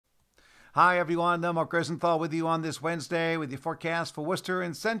Hi, everyone. I'm Mark Rosenthal with you on this Wednesday with your forecast for Worcester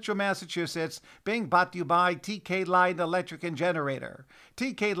and central Massachusetts, being brought to you by TK Line Electric and Generator.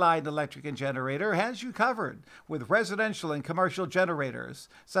 TK Line Electric and Generator has you covered with residential and commercial generators,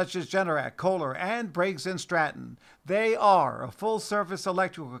 such as Generac, Kohler, and Briggs & Stratton. They are a full-service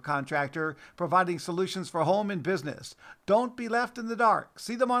electrical contractor providing solutions for home and business. Don't be left in the dark.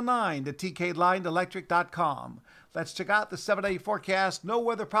 See them online at tklineelectric.com. Let's check out the 7-day forecast. No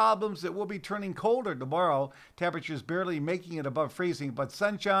weather problems. It will be turning colder tomorrow. Temperatures barely making it above freezing, but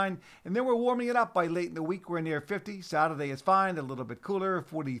sunshine. And then we're warming it up by late in the week. We're near 50. Saturday is fine, a little bit cooler,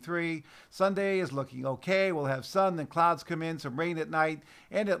 43. Sunday is looking okay. We'll have sun, then clouds come in, some rain at night.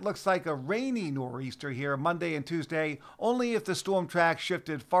 And it looks like a rainy nor'easter here Monday and Tuesday. Only if the storm track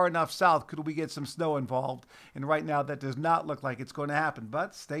shifted far enough south could we get some snow involved. And right now that does not look like it's going to happen,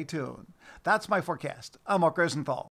 but stay tuned. That's my forecast. I'm Mark Rosenthal.